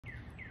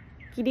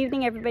Good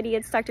evening, everybody.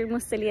 It's Dr.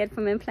 Mustelier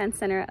from Implant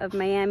Center of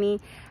Miami.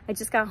 I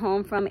just got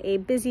home from a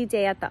busy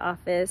day at the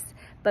office,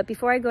 but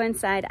before I go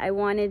inside, I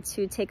wanted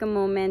to take a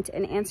moment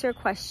and answer a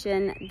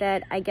question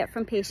that I get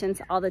from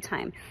patients all the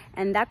time.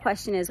 And that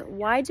question is,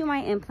 why do my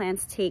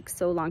implants take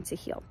so long to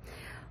heal?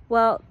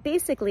 Well,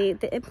 basically,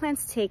 the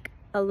implants take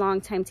a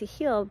long time to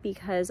heal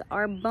because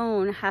our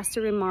bone has to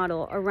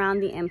remodel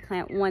around the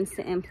implant once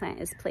the implant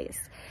is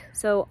placed.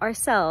 So our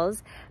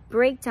cells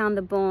break down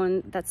the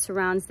bone that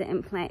surrounds the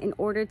implant in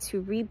order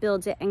to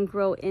rebuild it and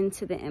grow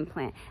into the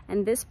implant.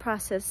 And this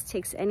process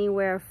takes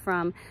anywhere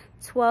from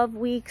 12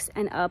 weeks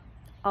and up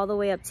all the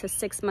way up to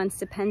 6 months,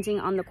 depending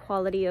on the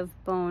quality of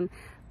bone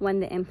when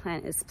the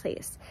implant is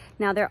placed.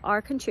 Now, there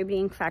are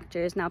contributing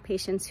factors. Now,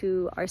 patients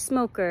who are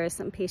smokers,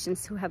 some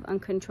patients who have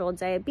uncontrolled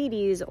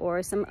diabetes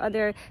or some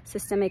other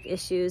systemic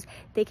issues,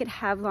 they could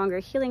have longer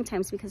healing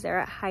times because they're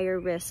at higher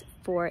risk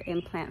for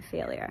implant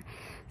failure.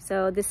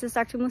 So this is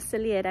Dr.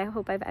 Mustelier. I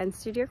hope I've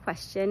answered your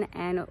question,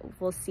 and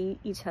we'll see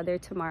each other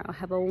tomorrow.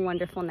 Have a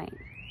wonderful night.